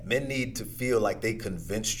Men need to feel like they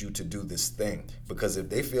convinced you to do this thing, because if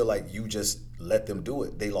they feel like you just let them do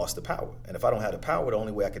it, they lost the power. And if I don't have the power, the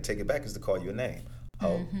only way I can take it back is to call you a name.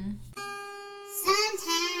 Oh.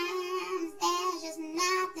 Sometimes there's just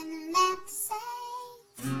nothing left to say.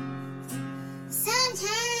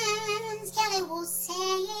 Sometimes Kelly will say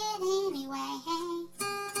it anyway.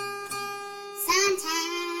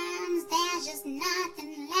 Sometimes there's just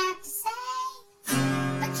nothing left to say.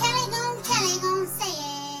 But Kelly gon' say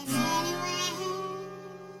it anyway.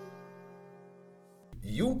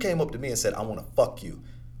 You came up to me and said, I want to fuck you.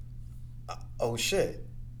 Oh shit.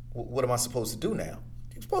 What am I supposed to do now?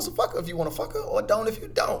 You're supposed to fuck her if you want to fuck her, or don't if you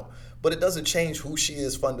don't. But it doesn't change who she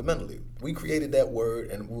is fundamentally. We created that word,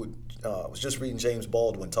 and I was just reading James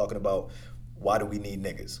Baldwin talking about why do we need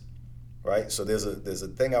niggas, right? So there's a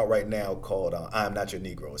thing out right now called I Am Not Your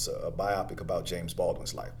Negro. It's a biopic about James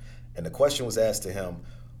Baldwin's life. And the question was asked to him,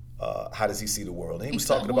 how does he see the world? And he was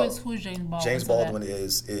talking about who's James Baldwin. James Baldwin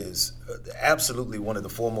is absolutely one of the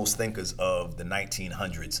foremost thinkers of the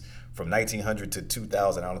 1900s. From 1900 to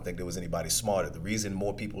 2000, I don't think there was anybody smarter. The reason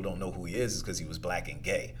more people don't know who he is because he was black and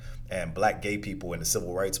gay. And black gay people in the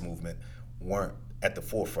civil rights movement weren't at the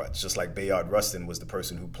forefront. Just like Bayard Rustin was the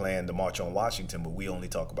person who planned the March on Washington, but we only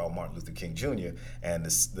talk about Martin Luther King Jr. and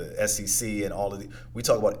the SEC and all of the, we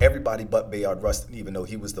talk about everybody but Bayard Rustin, even though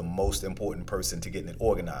he was the most important person to getting it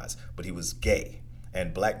organized, but he was gay.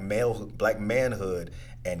 And black manhood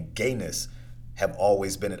and gayness have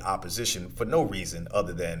always been in opposition for no reason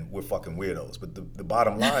other than we're fucking weirdos. But the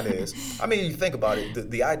bottom line is, I mean, you think about it,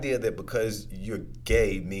 the idea that because you're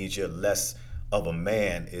gay means you're less of a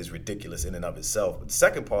man is ridiculous in and of itself. But the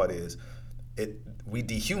second part is, we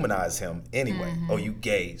dehumanize him anyway. Oh, you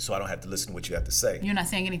gay, so I don't have to listen to what you have to say. You're not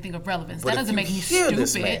saying anything of relevance. But that doesn't make me stupid.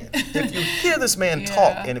 If you hear this man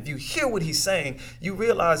talk, and if you hear what he's saying, you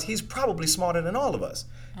realize he's probably smarter than all of us.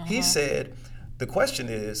 He said, the question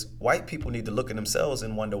is, white people need to look at themselves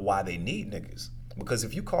and wonder why they need niggas. Because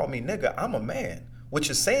if you call me nigga, I'm a man. What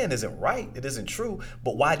you're saying isn't right, it isn't true,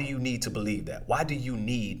 but why do you need to believe that? Why do you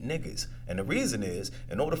need niggas? And the reason is,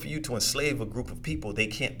 in order for you to enslave a group of people, they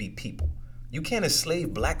can't be people. You can't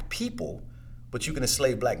enslave black people, but you can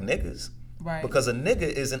enslave black niggas. Right. Because a nigga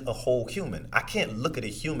isn't a whole human. I can't look at a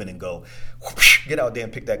human and go, get out there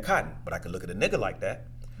and pick that cotton, but I can look at a nigga like that.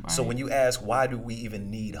 Right. So when you ask, why do we even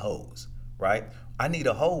need hoes, right? I need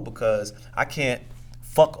a hoe because I can't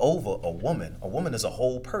fuck over a woman. A woman is a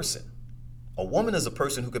whole person. A woman is a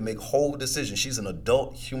person who can make whole decisions. She's an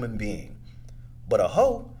adult human being. But a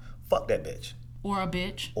hoe, fuck that bitch. Or a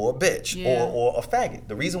bitch. Or a bitch. Yeah. Or a faggot.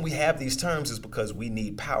 The reason we have these terms is because we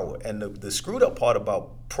need power. And the screwed up part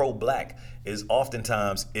about pro-black is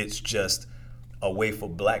oftentimes it's just a way for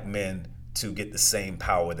black men to get the same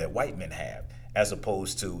power that white men have, as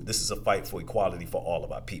opposed to this is a fight for equality for all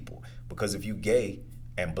of our people. Because if you gay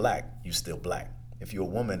and black, you still black. If you're a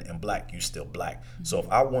woman and black, you still black. Mm-hmm. So if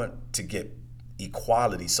I want to get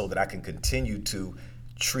equality so that I can continue to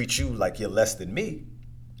treat you like you're less than me,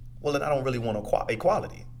 well, then I don't really want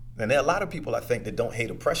equality. And there are a lot of people, I think, that don't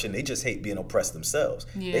hate oppression. They just hate being oppressed themselves.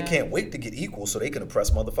 Yeah. They can't wait to get equal so they can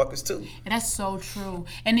oppress motherfuckers too. And that's so true.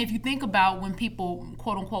 And if you think about when people,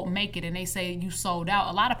 quote unquote, make it and they say you sold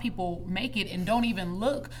out, a lot of people make it and don't even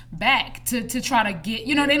look back to try to get,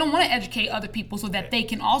 they don't want to educate other people so that they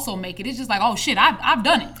can also make it. It's just like, oh shit, I've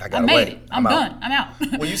done it. I made it. I'm done. I'm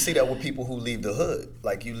out. Well, you see that with people who leave the hood.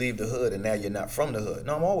 Like you leave the hood and now you're not from the hood.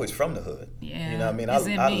 No, I'm always from the hood. Yeah. You know what I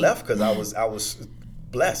mean? I left because I was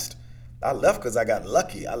blessed. I left because I got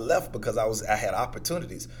lucky. I left because I had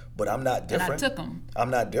opportunities, but I'm not different. And I took them. I'm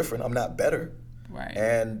not different. I'm not better. Right.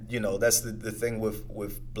 And that's the thing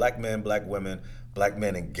with black men, black women, black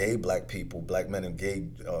men and gay black people, black men and gay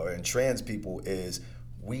and trans people is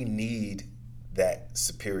we need that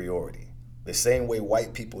superiority. The same way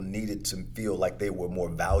white people needed to feel like they were more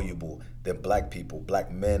valuable than black people,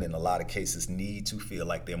 black men in a lot of cases need to feel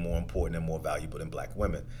like they're more important and more valuable than black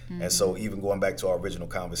women. Mm-hmm. And so even going back to our original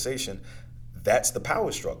conversation, that's the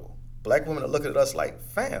power struggle. Black women are looking at us like,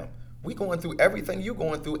 fam, we going through everything you're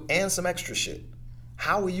going through and some extra shit.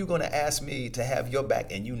 How are you going to ask me to have your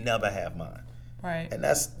back and you never have mine? Right. And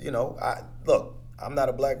that's, look, I'm not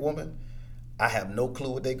a black woman. I have no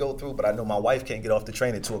clue what they go through, but I know my wife can't get off the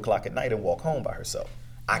train at 2 o'clock at night and walk home by herself.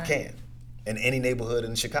 Right. I can, in any neighborhood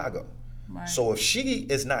in Chicago. Right. So if she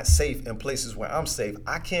is not safe in places where I'm safe,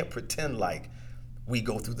 I can't pretend like we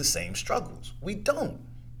go through the same struggles. We don't.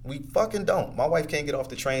 We fucking don't. My wife can't get off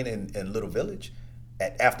the train in Little Village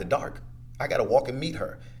after dark. I gotta walk and meet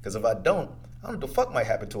her, because if I don't know what the fuck might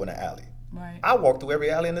happen to her in the alley. Right. I walk through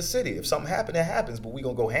every alley in the city. If something happens, it happens, but we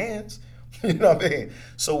gonna go hands. You know what I mean?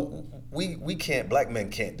 So we can't, black men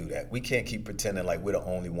can't do that. We can't keep pretending like we're the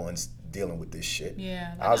only ones dealing with this shit.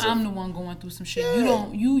 Yeah, like I'm the one going through some shit.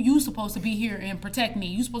 Yeah. You supposed to be here and protect me.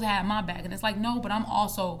 You supposed to have my back. And it's like, no, but I'm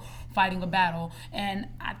also fighting a battle. And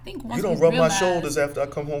I think once You don't we rub realize, my shoulders after I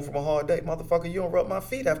come home from a hard day, motherfucker. You don't rub my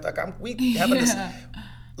feet after we having this.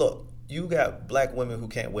 Look, you got black women who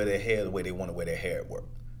can't wear their hair the way they want to wear their hair at work.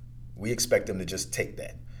 We expect them to just take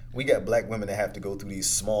that. We got black women that have to go through these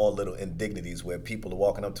small little indignities where people are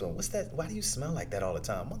walking up to them. What's that? Why do you smell like that all the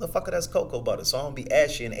time? Motherfucker, that's cocoa butter. So I don't be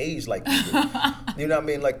ashy and aged like you do. You know what I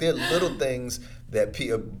mean? Like, there are little things that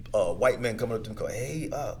white men coming up to them and go, hey,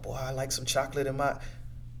 boy, I like some chocolate in my...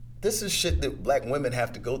 This is shit that black women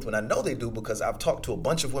have to go through. And I know they do because I've talked to a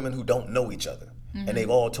bunch of women who don't know each other. Mm-hmm. And they've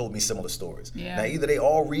all told me similar stories. Yeah. Now, either they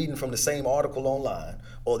all reading from the same article online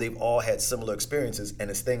or they've all had similar experiences, and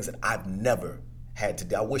it's things that I've never had to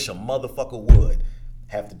do. I wish a motherfucker would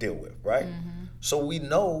have to deal with, right? Mm-hmm. So we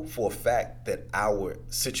know for a fact that our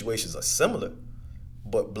situations are similar,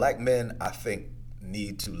 but black men, I think,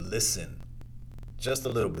 need to listen just a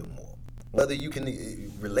little bit more. Whether you can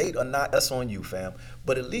relate or not, that's on you, fam.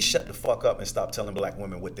 But at least shut the fuck up and stop telling black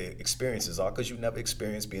women what their experiences are, because you never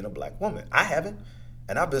experienced being a black woman. I haven't.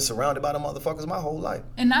 And I've been surrounded by them motherfuckers my whole life.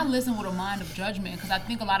 And not listen with a mind of judgment, because I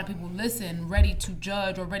think a lot of people listen ready to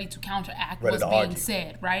judge or ready to counteract what's being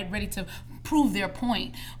said, right? Ready to prove their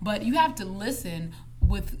point. But you have to listen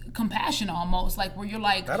with compassion almost, like where you're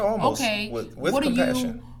like, not almost, okay, with what compassion.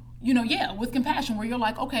 are you... You know, yeah, with compassion, where you're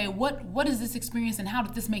like, okay, what is this experience and how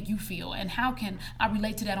did this make you feel? And how can I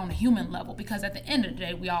relate to that on a human level? Because at the end of the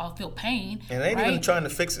day, we all feel pain. And it ain't right? even trying to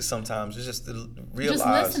fix it sometimes. It's just to realize.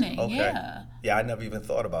 Just listening, okay. yeah. Yeah, I never even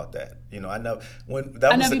thought about that. You know, I never was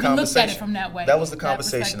never the even conversation. Looked at it from that way. That was the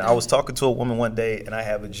conversation. I was talking to a woman one day, and I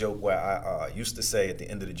have a joke where I used to say at the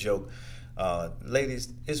end of the joke,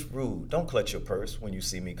 ladies, it's rude. Don't clutch your purse when you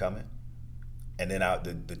see me coming. And then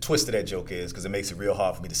the twist of that joke is, because it makes it real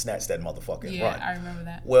hard for me to snatch that motherfucker and run. Yeah, I remember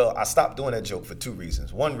that. Well, I stopped doing that joke for two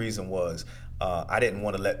reasons. One reason was I didn't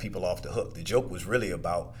want to let people off the hook. The joke was really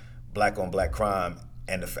about black on black crime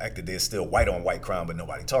and the fact that there's still white on white crime, but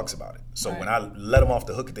nobody talks about it. So when I let them off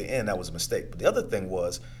the hook at the end, that was a mistake. But the other thing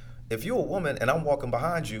was, if you're a woman and I'm walking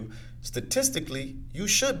behind you, statistically, you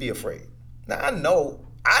should be afraid. Now, I know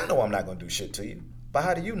I'm not going to do shit to you, but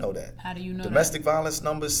how do you know that? How do you know Domestic violence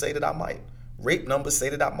numbers say that I might. Rape numbers say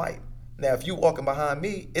that I might. Now, if you walking behind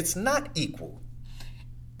me, it's not equal.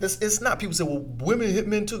 It's not. People say, well, women hit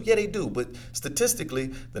men too. Yeah, they do. But statistically,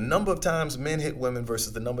 the number of times men hit women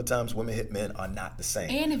versus the number of times women hit men are not the same.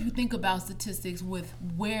 And if you think about statistics with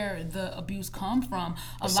where the abuse comes from,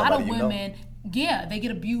 a lot of women, they get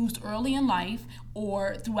abused early in life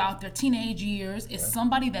or throughout their teenage years. It's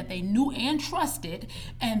somebody that they knew and trusted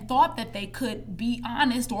and thought that they could be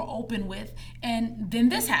honest or open with, and then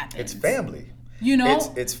this happens. It's family. You know,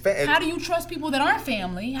 how do you trust people that aren't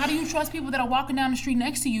family? How do you trust people that are walking down the street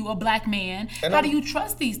next to you, a black man? How do you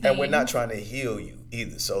trust these things? And we're not trying to heal you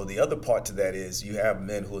either. So the other part to that is you have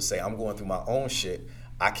men who will say, I'm going through my own shit.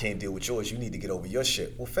 I can't deal with yours. You need to get over your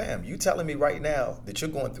shit. Well, fam, you telling me right now that you're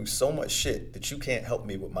going through so much shit that you can't help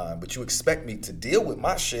me with mine, but you expect me to deal with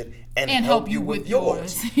my shit and help you with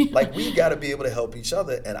yours. Like, we got to be able to help each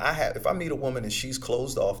other. And if I meet a woman and she's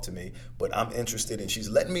closed off to me, but I'm interested and she's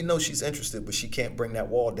letting me know she's interested, but she can't bring that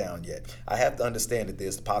wall down yet, I have to understand that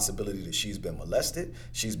there's the possibility that she's been molested,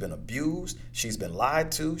 she's been abused, she's been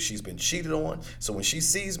lied to, she's been cheated on. So when she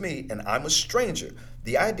sees me and I'm a stranger,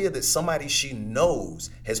 the idea that somebody she knows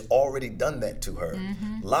has already done that to her,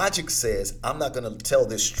 logic says, I'm not going to tell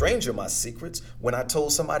this stranger my secrets when I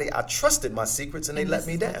told somebody I trusted my secrets and they let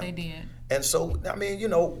me down. They did. And so, I mean, you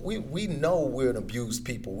know, we know we're an abused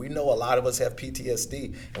people. We know a lot of us have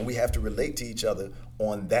PTSD, and we have to relate to each other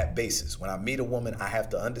on that basis. When I meet a woman, I have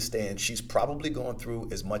to understand she's probably going through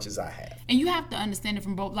as much as I have. And you have to understand it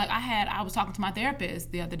from both. Like, I was talking to my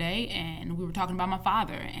therapist the other day, and we were talking about my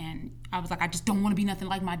father, and I was like, I just don't want to be nothing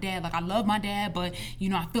like my dad. Like, I love my dad, but, you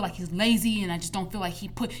know, I feel like he's lazy, and I just don't feel like he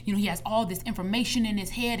has all this information in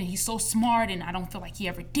his head, and he's so smart, and I don't feel like he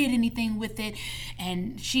ever did anything with it.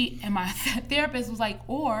 And my therapist was like,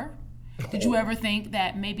 or did you ever think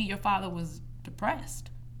that maybe your father was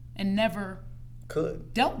depressed and never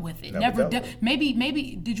dealt with it?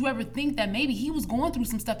 Maybe did you ever think that maybe he was going through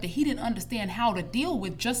some stuff that he didn't understand how to deal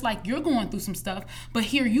with, just like you're going through some stuff, but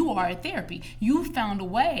here you are at therapy. You found a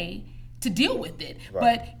way to deal with it.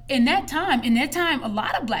 Right. But in that time, a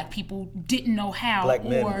lot of black people didn't know how. Black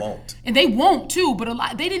men won't. And they won't too, but a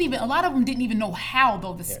lot of them didn't even know how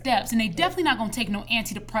though, the steps. And they definitely not gonna take no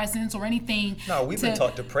antidepressants or anything. No, we've been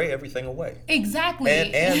taught to pray everything away. Exactly.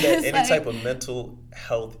 And that any type of mental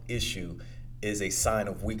health issue is a sign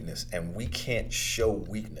of weakness, and we can't show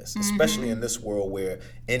weakness, especially in this world where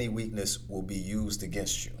any weakness will be used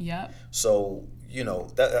against you. Yep. So,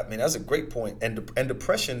 that's a great point. And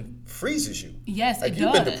depression freezes you. Yes, like, it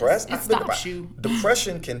you've does. been depressed. It stops you.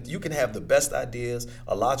 Depression you can have the best ideas,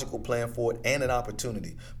 a logical plan for it, and an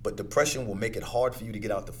opportunity. But depression will make it hard for you to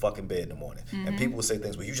get out the fucking bed in the morning. And people will say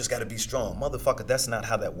things, well, you just got to be strong. Motherfucker, that's not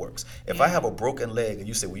how that works. If I have a broken leg and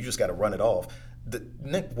you say, well, you just got to run it off,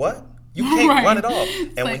 Nick, what? You can't run it off.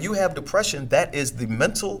 And when you have depression, that is the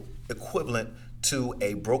mental equivalent to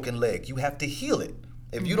a broken leg. You have to heal it.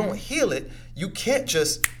 If you don't heal it, you can't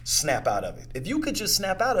just snap out of it. If you could just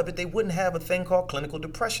snap out of it, they wouldn't have a thing called clinical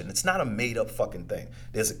depression. It's not a made-up fucking thing.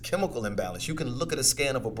 There's a chemical imbalance. You can look at a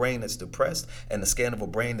scan of a brain that's depressed and the scan of a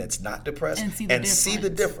brain that's not depressed and see the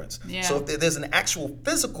difference. Yeah. So if there's an actual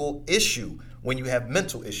physical issue when you have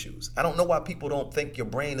mental issues. I don't know why people don't think your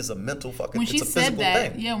brain is a mental fucking, it's a physical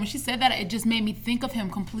thing. Yeah, when she said that, it just made me think of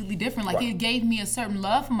him completely different. Like, it gave me a certain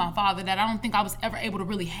love for my father that I don't think I was ever able to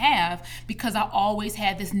really have, because I always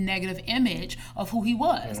had this negative image of who he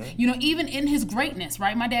was. Even in his greatness,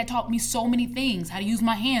 right? My dad taught me so many things, how to use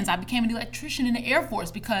my hands. I became an electrician in the Air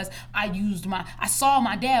Force because I saw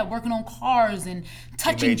my dad working on cars and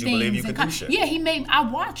touching things. He made you believe you could do shit. Yeah,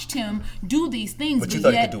 I watched him do these things. But you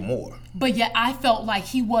thought he could do more. But yet I felt like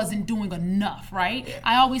he wasn't doing enough, right? Yeah.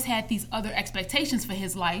 I always had these other expectations for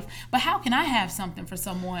his life, but how can I have something for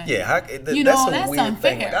someone? Yeah, that's a weird unfair.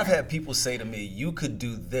 thing. Like, I've had people say to me, you could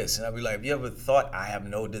do this. And I'd be like, have you ever thought I have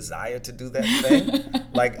no desire to do that thing?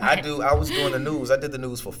 Like, right. I was doing the news. I did the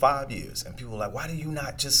news for 5 years. And people were like, why do you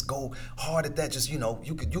not just go hard at that? Just, you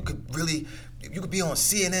could be on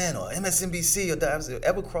CNN or MSNBC or that. Has it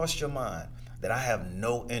ever crossed your mind that I have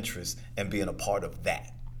no interest in being a part of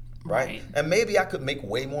that? Right? And maybe I could make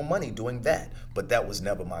way more money doing that, but that was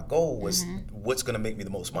never my goal, was what's going to make me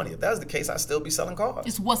the most money. If that was the case, I'd still be selling cars.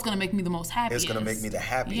 It's what's going to make me the most happiest. It's going to make me the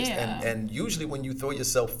happiest. Yeah. And usually when you throw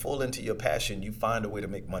yourself full into your passion, you find a way to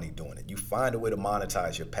make money doing it. You find a way to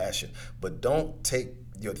monetize your passion, but don't take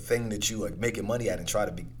your thing that you are making money at and try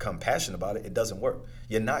to become passionate about it. It doesn't work.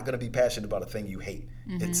 You're not going to be passionate about a thing you hate.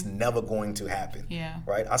 It's never going to happen. Yeah.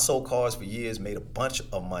 Right? I sold cars for years, made a bunch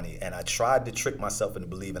of money, and I tried to trick myself into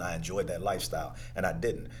believing I enjoyed that lifestyle, and I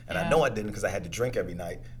didn't. And I know I didn't, because I had to drink every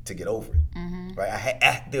night to get over it.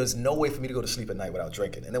 Right? There was no way for me to go to sleep at night without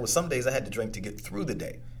drinking. And there was some days I had to drink to get through the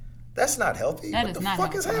day. That's not healthy. What the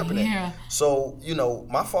fuck is happening? Yeah. So,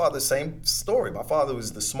 my father, same story. My father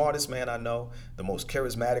was the smartest man I know, the most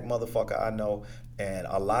charismatic motherfucker I know. And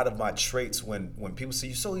a lot of my traits, when people say,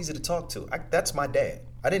 you're so easy to talk to, that's my dad.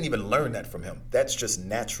 I didn't even learn that from him. That's just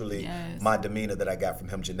naturally my demeanor that I got from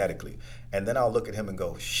him genetically. And then I'll look at him and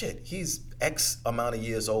go, shit, he's X amount of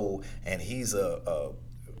years old, and he's a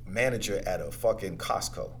manager at a fucking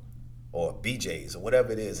Costco or BJ's or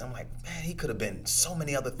whatever it is. I'm like, man, he could have been so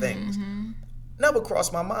many other things. Never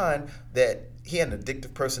crossed my mind that he had an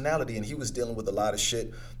addictive personality and he was dealing with a lot of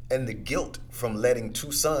shit, and the guilt from letting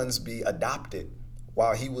 2 sons be adopted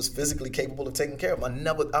while he was physically capable of taking care of them.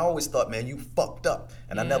 I always thought, man, you fucked up.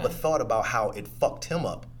 And I never thought about how it fucked him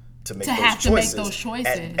up to make those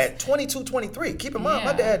choices. At 22, 23. Keep in mind,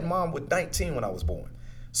 my dad and mom were 19 when I was born.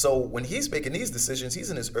 So when he's making these decisions, he's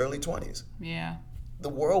in his early 20s. Yeah. The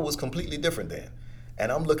world was completely different then.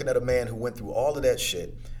 And I'm looking at a man who went through all of that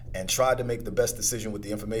shit and tried to make the best decision with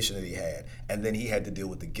the information that he had. And then he had to deal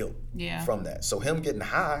with the guilt from that. So him getting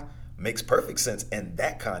high makes perfect sense in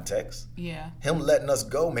that context. Yeah. Him letting us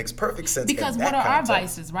go makes perfect sense because in that what are context. our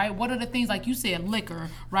vices, right? What are the things, like you said, liquor,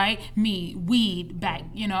 right? Me, weed, back,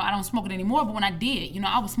 I don't smoke it anymore, but when I did,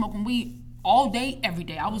 I was smoking weed all day, every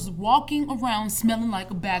day. I was walking around smelling like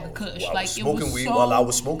a bag of Kush. Well, like smoking weed while I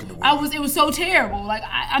was smoking the weed. It was so terrible. Like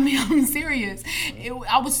I'm serious.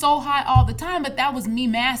 I was so high all the time, but that was me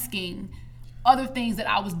masking other things that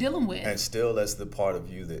I was dealing with. And still, that's the part of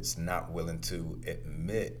you that's not willing to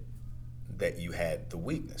admit that you had the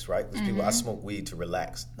weakness, right? Because people, I smoke weed to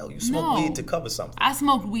relax. No, you smoke weed to cover something. I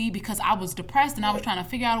smoked weed because I was depressed and I was trying to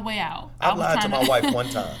figure out a way out. I lied to my wife one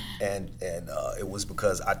time, and it was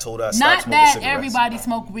because I told her I stopped Not smoking that cigarettes. Everybody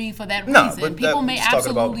smoked weed for that No, reason. but People may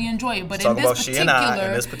absolutely enjoy it, but in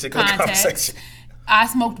this particular context, I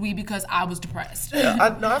smoked weed because I was depressed.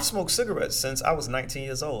 I've smoked cigarettes since I was 19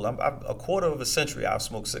 years old. I'm a quarter of a century I've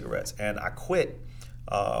smoked cigarettes, and I quit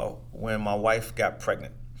when my wife got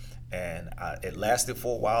pregnant. And it lasted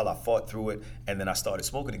for a while. I fought through it, and then I started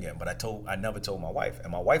smoking again. But I never told my wife.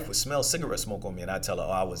 And my wife would smell cigarette smoke on me, and I'd tell her,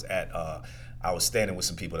 oh, I was standing with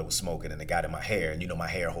some people that were smoking, and they got in my hair, and my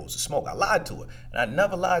hair holds the smoke. I lied to her, and I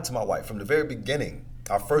never lied to my wife from the very beginning.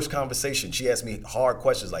 Our first conversation, she asked me hard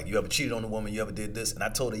questions like, you ever cheated on a woman? You ever did this? And I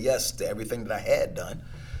told her yes to everything that I had done.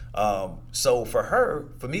 So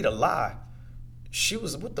for me to lie, she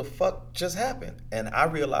was, what the fuck just happened? And I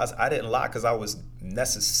realized I didn't lie because I was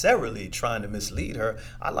necessarily trying to mislead her.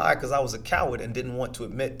 I lied because I was a coward and didn't want to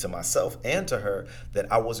admit to myself and to her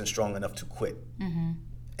that I wasn't strong enough to quit. Mm-hmm.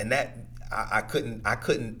 And that I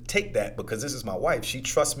couldn't take that because this is my wife. She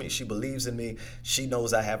trusts me. She believes in me. She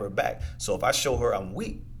knows I have her back. So if I show her I'm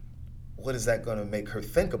weak, what is that going to make her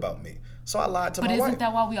think about me? So I lied to my wife. But isn't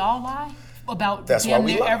that why we all lie? About That's damn why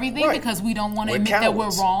we near lie. everything, Right. because we don't want to We're admit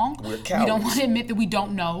cowards. that we're wrong. We're We cowards. don't want to admit that we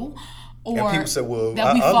don't know, or And people say, well,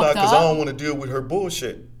 that we I'm not fucked because I up. don't want to deal with her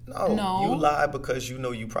bullshit. No, you No. lie because you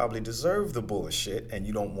know you probably deserve the bullshit and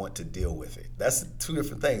you don't want to deal with it. That's two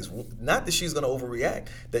different things. Not that she's going to overreact,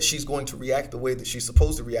 that she's going to react the way that she's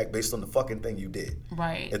supposed to react based on the fucking thing you did.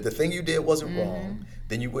 Right. If the thing you did wasn't wrong,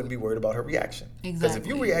 then you wouldn't be worried about her reaction. Because if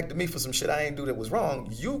you Exactly. react to me for some shit I ain't do that was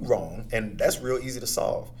wrong, you wrong, and that's real easy to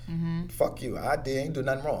solve. Fuck you, I ain't do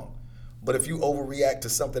nothing wrong. But if you overreact to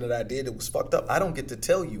something that I did that was fucked up, I don't get to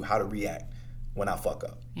tell you how to react when I fuck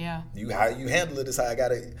up. Yeah. How you handle it is how I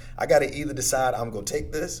gotta either decide I'm gonna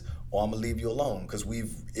take this or I'm gonna leave you alone because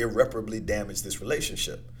we've irreparably damaged this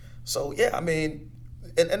relationship. So yeah, I mean,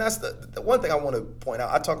 and that's the one thing I want to point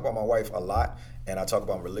out. I talk about my wife a lot and I talk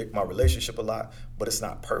about my relationship a lot, but it's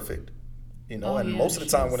not perfect, and yeah, most of the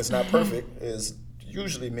she time is. when it's not perfect is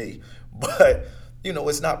usually me. But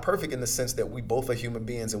it's not perfect in the sense that we both are human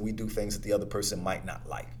beings and we do things that the other person might not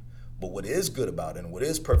like. But what is good about it and what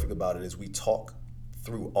is perfect about it is we talk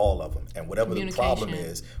through all of them. And whatever the problem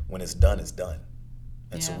is, when it's done, it's done.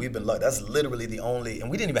 And so Yeah. we've been lucky. That's literally the only, and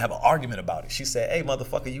we didn't even have an argument about it. She said, hey,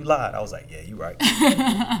 motherfucker, you lied. I was like, yeah, you right.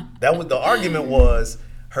 That was the argument was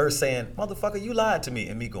her saying, motherfucker, you lied to me.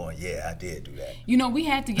 And me going, yeah, I did do that. We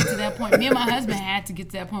had to get to that point. Me and my husband had to get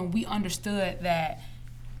to that point. We understood that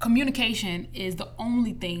communication is the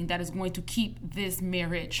only thing that is going to keep this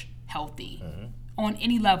marriage healthy. Mm-hmm. On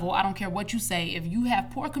any level, I don't care what you say. If you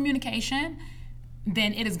have poor communication,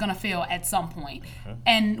 then it is going to fail at some point. Mm-hmm.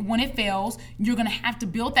 And when it fails, you're going to have to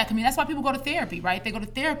build that community. That's why people go to therapy, right? They go to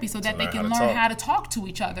therapy so that they learn can how to learn talk. how to talk to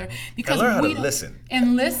each other. Because learn how we to don't- listen.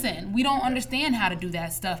 And listen. We don't understand how to do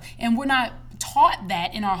that stuff. And we're not taught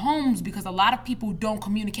that in our homes because a lot of people don't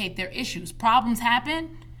communicate their issues. Problems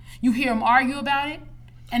happen. You hear them argue about it.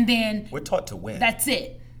 And then We're taught to win. that's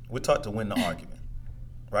it. We're taught to win the argument,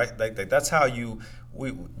 right? Like that's how the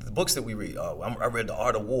books that we read. I read The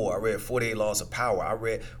Art of War. I read 48 Laws of Power.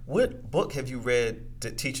 What book have you read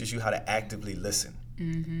that teaches you how to actively listen?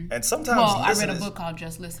 Mm-hmm. And sometimes Well, I read a listeners- book called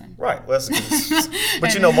Just Listen. Right. Well, that's good.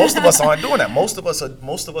 But most of us aren't doing that. Most of us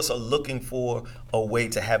are looking for a way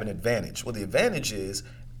to have an advantage. Well, the advantage is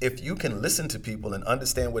if you can listen to people and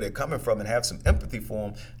understand where they're coming from and have some empathy for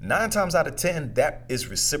them, 9 times out of 10, that is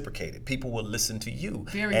reciprocated. People will listen to you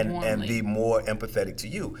Very and warmly. be more empathetic to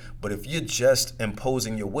you. But if you're just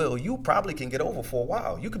imposing your will, you probably can get over for a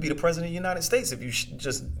while. You could be the president of the United States if you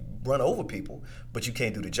just run over people, but you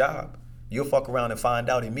can't do the job. You'll fuck around and find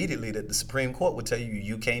out immediately that the Supreme Court will tell you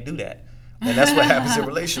you can't do that. And that's what happens in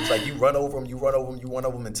relationships. Like you run over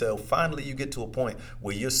them until finally you get to a point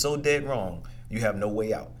where you're so dead wrong, you have no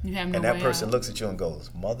way out. You have no and that way person out. looks at you and goes,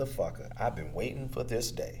 motherfucker, I've been waiting for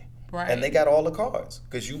this day. Right. And they got all the cards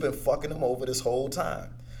because you've been fucking them over this whole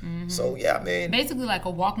time. Mm-hmm. So yeah, I mean, Basically like a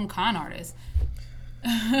walking con artist.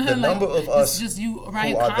 the number of us It's just you around who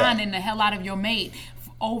you are that. conning the hell out of your mate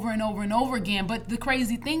over and over and over again. But the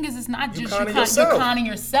crazy thing is, it's not just conning you're yourself. conning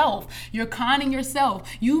yourself. You're conning yourself.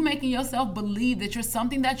 You making yourself believe that you're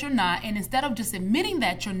something that you're not. And instead of just admitting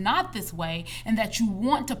that you're not this way and that you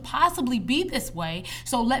want to possibly be this way,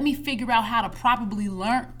 so let me figure out how to properly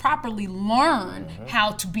learn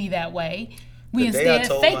how to be that way. We The day I instead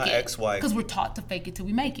told fake my it ex-wife- because we're taught to fake it till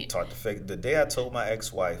we make it. Taught to fake. The day I told my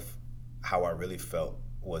ex-wife how I really felt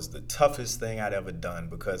was the toughest thing I'd ever done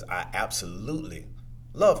because I absolutely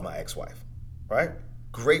love my ex-wife, right?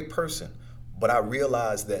 Great person. But I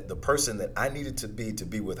realized that the person that I needed to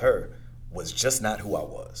be with her was just not who I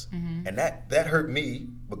was. Mm-hmm. And that hurt me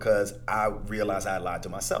because I realized I lied to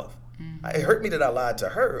myself. It hurt me that I lied to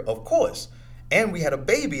her, of course. And we had a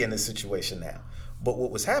baby in this situation now. But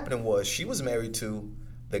what was happening was she was married to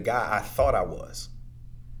the guy I thought I was.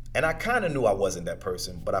 And I kind of knew I wasn't that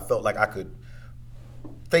person, but I felt like I could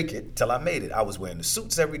fake it till I made it. I was wearing the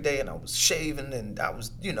suits every day, and I was shaving, and I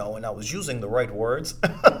was, and I was using the right words.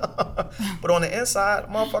 But on the inside,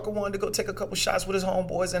 motherfucker wanted to go take a couple shots with his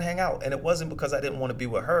homeboys and hang out. And it wasn't because I didn't want to be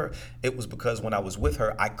with her. It was because when I was with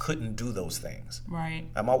her, I couldn't do those things. Right.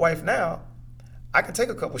 And my wife now, I can take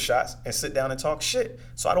a couple shots and sit down and talk shit.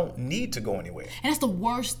 So I don't need to go anywhere. And that's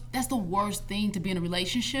the worst thing to be in a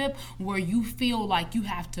relationship where you feel like you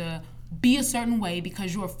have to be a certain way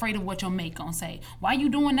because you're afraid of what your mate gonna say. Why you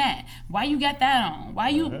doing that? Why you got that on? Why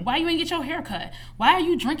you ain't get your hair cut? Why are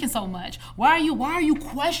you drinking so much? Why are you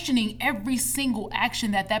questioning every single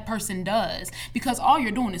action that person does? Because all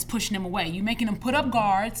you're doing is pushing them away. You making them put up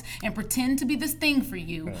guards and pretend to be this thing for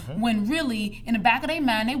you when really in the back of their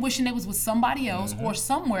mind they wishing they was with somebody else or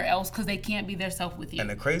somewhere else because they can't be their self with you. And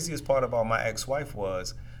the craziest part about my ex-wife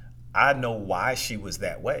was I know why she was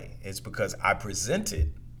that way. It's because I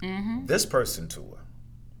presented this person to her.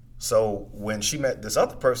 So when she met this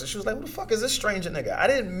other person, she was like, "Who the fuck is this stranger nigga? I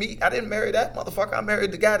didn't marry that motherfucker. I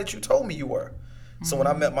married the guy that you told me you were." So when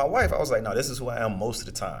I met my wife, I was like, "No, this is who I am most of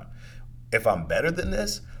the time. If I'm better than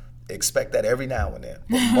this, expect that every now and then.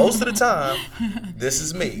 But most of the time, this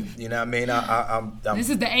is me. You know what I mean? I'm this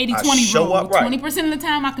is the 80-20 rule. Up right. 20% of the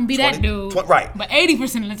time I can be that dude. Right. But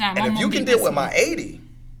 80% of the time, and if you can deal with my 80,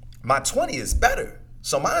 my 20 is better.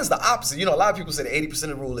 So mine's the opposite. A lot of people say the 80% of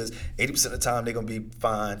the rule is 80% of the time they're going to be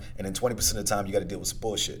fine, and then 20% of the time you got to deal with some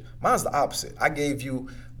bullshit. Mine's the opposite. I gave you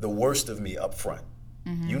the worst of me up front.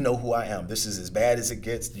 You know who I am. This is as bad as it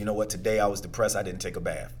gets. You know what? Today I was depressed. I didn't take a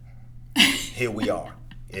bath. Here we are.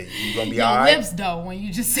 You gonna be your all right? lips though when you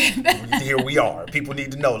just said that. Here we are. People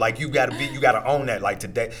need to know. Like you gotta own that. Like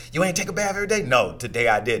today, you ain't take a bath every day. No, today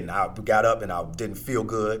I didn't. I got up and I didn't feel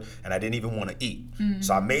good, and I didn't even want to eat.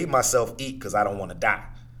 So I made myself eat because I don't want to die.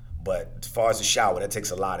 But as far as the shower, that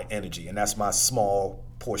takes a lot of energy, and that's my small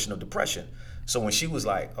portion of depression. So when she was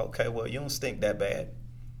like, "Okay, well you don't stink that bad,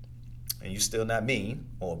 and you still not mean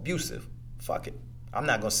or abusive, fuck it. I'm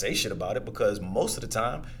not gonna say shit about it because most of the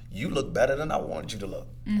time you look better than I wanted you to look."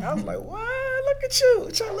 I was like, "What? Look at you,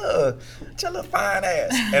 with your little fine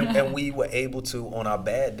ass." And we were able to, on our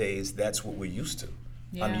bad days, that's what we're used to.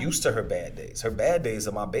 Yeah. I'm used to her bad days. Her bad days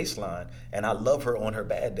are my baseline, and I love her on her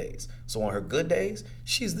bad days. So on her good days,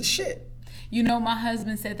 she's the shit. My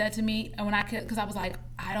husband said that to me, and because I was like,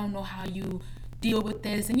 I don't know how you deal with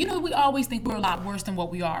this, and we always think we're a lot worse than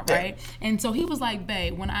what we are, right? Yeah. And so he was like,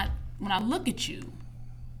 "Babe, when I look at you,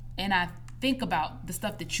 and I think about the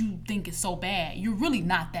stuff that you think is so bad, you're really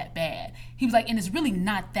not that bad." He was like, "And it's really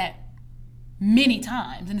not that many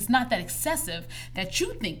times, and it's not that excessive that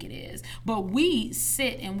you think it is. But we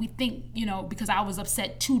sit and we think, because I was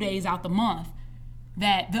upset 2 days out the month,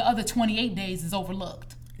 that the other 28 days is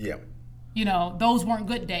overlooked. Yeah. Those weren't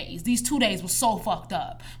good days. These 2 days were so fucked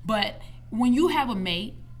up." But when you have a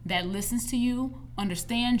mate that listens to you,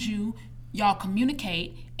 understands you, y'all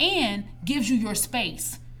communicate, and gives you your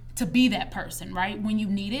space to be that person, right? When you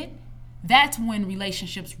need it, that's when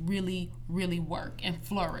relationships really, really work and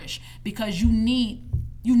flourish, because you need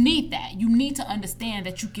that. You need to understand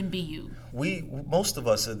that you can be you. Most of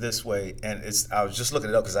us are this way, and I was just looking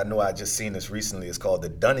it up because I know I just seen this recently. It's called the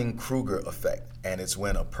Dunning-Kruger effect, and it's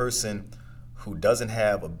when a person who doesn't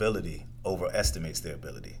have ability overestimates their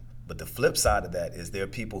ability. But the flip side of that is there are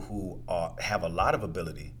people who have a lot of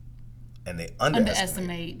ability and they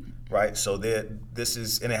underestimate. Right? So and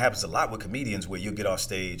it happens a lot with comedians where you'll get off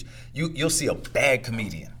stage, you'll see a bad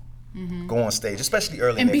comedian go on stage, especially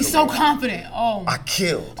early in their career, so confident. Oh, I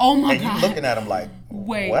killed. Oh my God. And you looking at them like,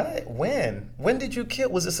 wait, what? When did you kill?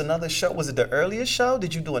 Was this another show? Was it the earliest show?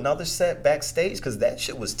 Did you do another set backstage? Because that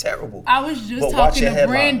shit was terrible. I was just talking to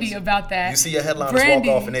Brandy about that. You see your headliners walk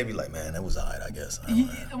off and they be like, "Man, that was all right, I guess."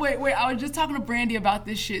 Wait, I was just talking to Brandy about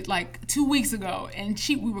this shit like 2 weeks ago, and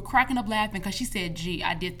we were cracking up laughing because she said, "Gee,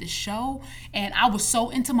 I did this show and I was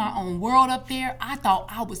so into my own world up there, I thought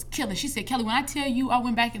I was killing." She said, "Kelly, when I tell you I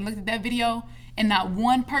went back and looked at that video and not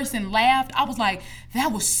one person laughed, I was like,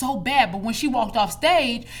 that was so bad." But when she walked off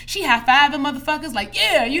stage, she high-fived them motherfuckers like,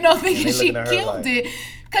 yeah, thinking she killed it.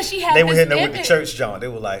 Because she had They were hitting her with the church John. They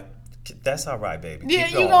were like, "That's all right, baby. Yeah,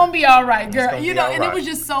 you're going to be all right, girl." And it was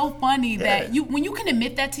just so funny that when you can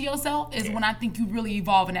admit that to yourself is when I think you really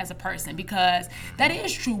evolving as a person, because that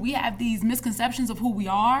is true. We have these misconceptions of who we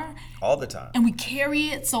are. All the time. And we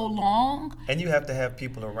carry it so long. And you have to have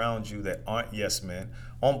people around you that aren't yes men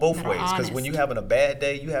on both ways. Because when you're having a bad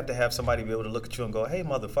day, you have to have somebody be able to look at you and go, "Hey,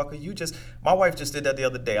 motherfucker, my wife just did that the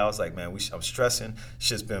other day." I was like, "Man, I'm stressing.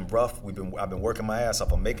 Shit's been rough. I've been working my ass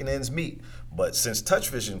off. I'm making ends meet. But since Touch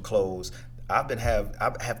Vision closed, I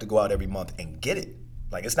have to go out every month and get it.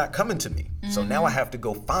 Like, it's not coming to me. So now I have to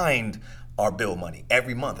go find our bill money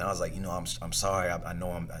every month. And I was like, I'm sorry. I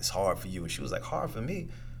know it's hard for you. And she was like, hard for me?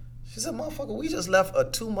 She said, motherfucker, we just left a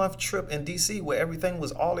 2-month trip in D.C. where everything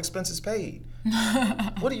was all expenses paid.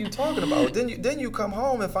 What are you talking about? Then you come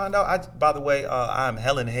home and find out. By the way, I'm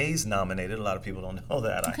Helen Hayes nominated. A lot of people don't know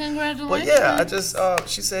that. Congratulations. But yeah,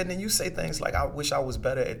 she said, and then you say things like, I wish I was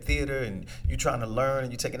better at theater, and you trying to learn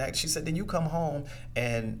and you take an act. She said, then you come home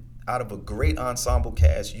and out of a great ensemble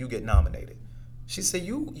cast, you get nominated. She said,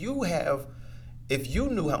 you have... If you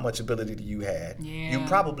knew how much ability you had, you'd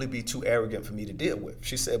probably be too arrogant for me to deal with.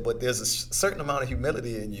 She said, but there's a certain amount of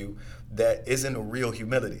humility in you that isn't a real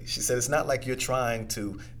humility. She said, it's not like you're trying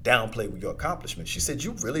to downplay your accomplishments. She said,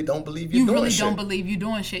 you really don't believe you're doing shit. You really don't believe you're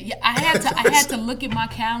doing shit. Yeah, I had to look at my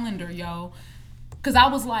calendar, yo, because I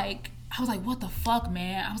was like, what the fuck,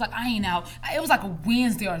 man? I was like, I ain't out. It was like a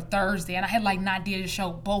Wednesday or a Thursday, and I had like not did a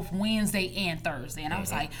show both Wednesday and Thursday, and I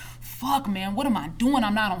was like, fuck, man, what am I doing?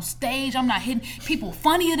 I'm not on stage. I'm not hitting people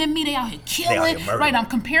funnier than me. They out here killing. Right, I'm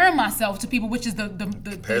comparing myself to people, which is the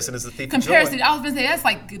comparison is the thief comparison. of joy. I was gonna say that's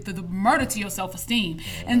like the murder to your self-esteem.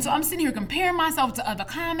 And so I'm sitting here comparing myself to other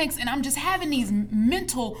comics, and I'm just having these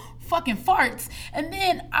mental fucking farts. And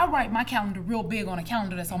then I write my calendar real big on a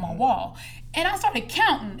calendar that's on my wall, and I started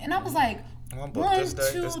counting, and I was like, 1,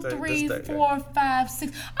 2, 3, 4, 5,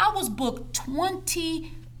 6. I was booked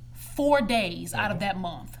 24 days out of that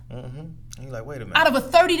month. And you're like, wait a minute. Out of a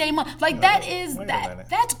 30-day month. Like,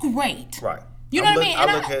 that's great. Right. You know what I mean?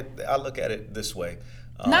 I look at it this way.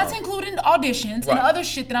 Not to include in the auditions and the other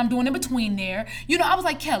shit that I'm doing in between there. I was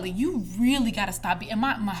like, Kelly, you really got to stop it. And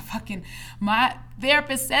my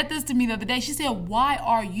therapist said this to me the other day. She said, why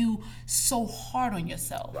are you so hard on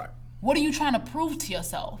yourself? Right. What are you trying to prove to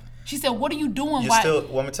yourself? She said, what are you doing? Well, I'm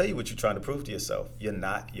going to tell you what you're trying to prove to yourself. You're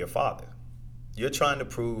not your father. You're trying to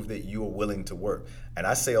prove that you are willing to work. And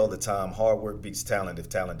I say all the time, hard work beats talent if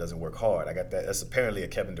talent doesn't work hard. I got that. That's apparently a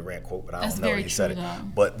Kevin Durant quote, but I don't know if he said it.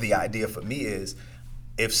 But the idea for me is,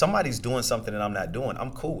 if somebody's doing something that I'm not doing,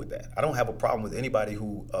 I'm cool with that. I don't have a problem with anybody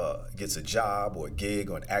who gets a job or a gig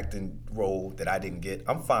or an acting role that I didn't get.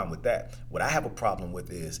 I'm fine with that. What I have a problem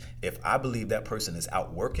with is if I believe that person is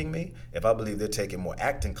outworking me, if I believe they're taking more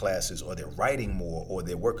acting classes or they're writing more or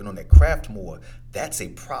they're working on their craft more, that's a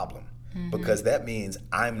problem. Because that means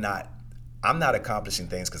I'm not accomplishing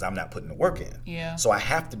things because I'm not putting the work in. Yeah. So I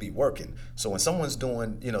have to be working. So when someone's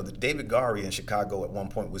doing, the David Gary in Chicago at one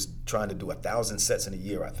point was trying to do 1,000 sets in a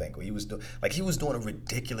year, I think. Or he was doing a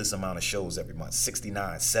ridiculous amount of shows every month,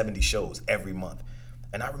 69, 70 shows every month.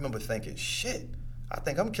 And I remember thinking, shit, I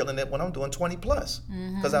think I'm killing it when I'm doing 20 plus.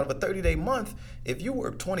 Because out of a 30-day month, if you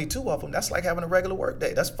work 22 of them, that's like having a regular work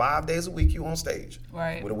day. That's 5 days a week you on stage.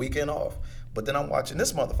 Right. With a weekend off. But then I'm watching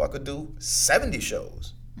this motherfucker do 70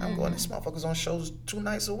 shows. I'm going, this motherfucker's on shows 2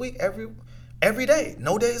 nights a week, every day,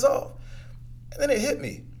 no days off. And then it hit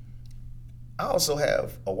me. I also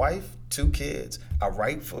have a wife, 2 kids. I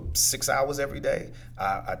write for 6 hours every day.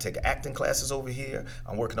 I take acting classes over here.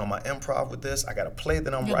 I'm working on my improv with this. I got a play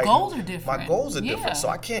that I'm writing. Your goals are different. My goals are different. So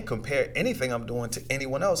I can't compare anything I'm doing to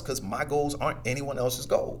anyone else because my goals aren't anyone else's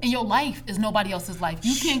goals. And your life is nobody else's life.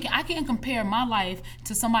 I can't compare my life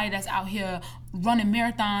to somebody that's out here running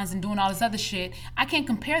marathons and doing all this other shit. I can't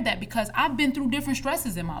compare that because I've been through different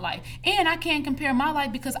stresses in my life. And I can't compare my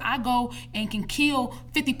life because I go and can kill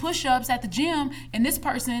 50 push-ups at the gym and this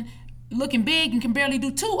person looking big and can barely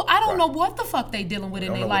do 2. I don't know what the fuck they dealing with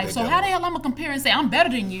in their life. So how the hell I'm gonna compare and say I'm better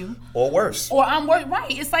than you? Or worse. Or I'm worse.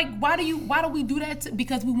 Right. It's like, why do we do that?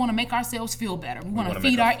 Because we want to make ourselves feel better. We want to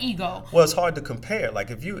feed our ego. Well, it's hard to compare.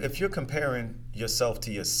 Like if you're comparing yourself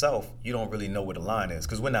to yourself, you don't really know where the line is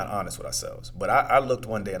because we're not honest with ourselves. But I looked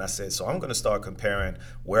one day and I said, so I'm going to start comparing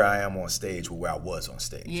where I am on stage with where I was on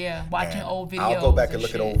stage. Yeah, watching old videos. I'll go back and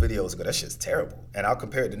look at old videos and go, that shit's terrible. And I'll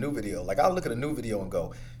compare it to new video. Like I'll look at a new video and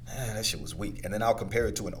go, that shit was weak. And then I'll compare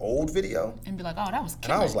it to an old video. And be like, oh, that was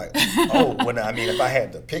killing. And I was like, if I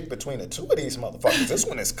had to pick between the 2 of these motherfuckers, this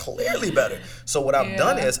one is clearly better. So what I've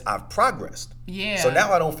done is I've progressed. Yeah. So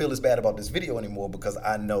now I don't feel as bad about this video anymore because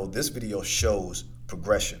I know this video shows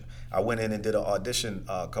progression. I went in and did an audition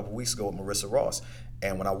a couple weeks ago with Marissa Ross.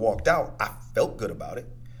 And when I walked out, I felt good about it.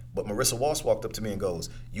 But Marissa Ross walked up to me and goes,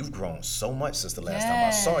 you've grown so much since the last time I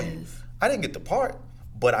saw you. I didn't get the part,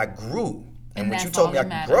 but I grew. And when you told me I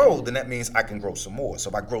can grow, then that means I can grow some more. So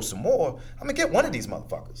if I grow some more, I'm gonna get one of these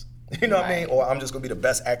motherfuckers. You know what I mean? Or I'm just gonna be the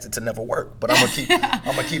best actor to never work. But I'm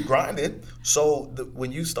gonna keep grinding. So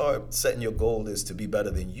when you start setting your goal is to be better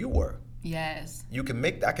than you were. Yes. I can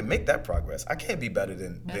make that progress. I can't be better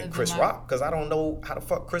than Chris Rock because I don't know how the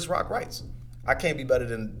fuck Chris Rock writes. I can't be better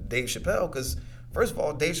than Dave Chappelle because first of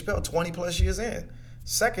all, Dave Chappelle 20 plus years in.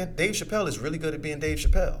 Second, Dave Chappelle is really good at being Dave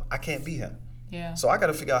Chappelle. I can't be him. Yeah. So I got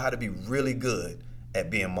to figure out how to be really good at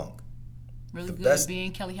being Monk. Really good best- at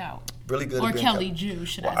being Kelly Howard. Really good Or at being Kelly Jew,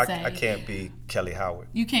 should Well, I say. I can't be Kelly Howard.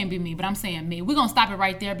 You can't be me, but I'm saying me. We're going to stop it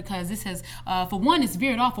right there because this has, for one, it's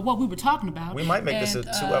veered off of what we were talking about. We might make this a And,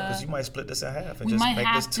 2 episodes. You might split this in half and We just might make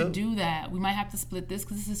have this to 2. do that. We might have to split this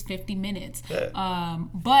because this is 50 minutes. Yeah.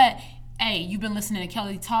 But, hey, you've been listening to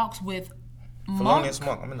Kelly Talks with Monk. Felonious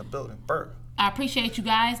Monk. I'm in the building. Bert. I appreciate you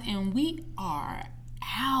guys, and we are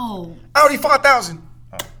out. Audi 4000.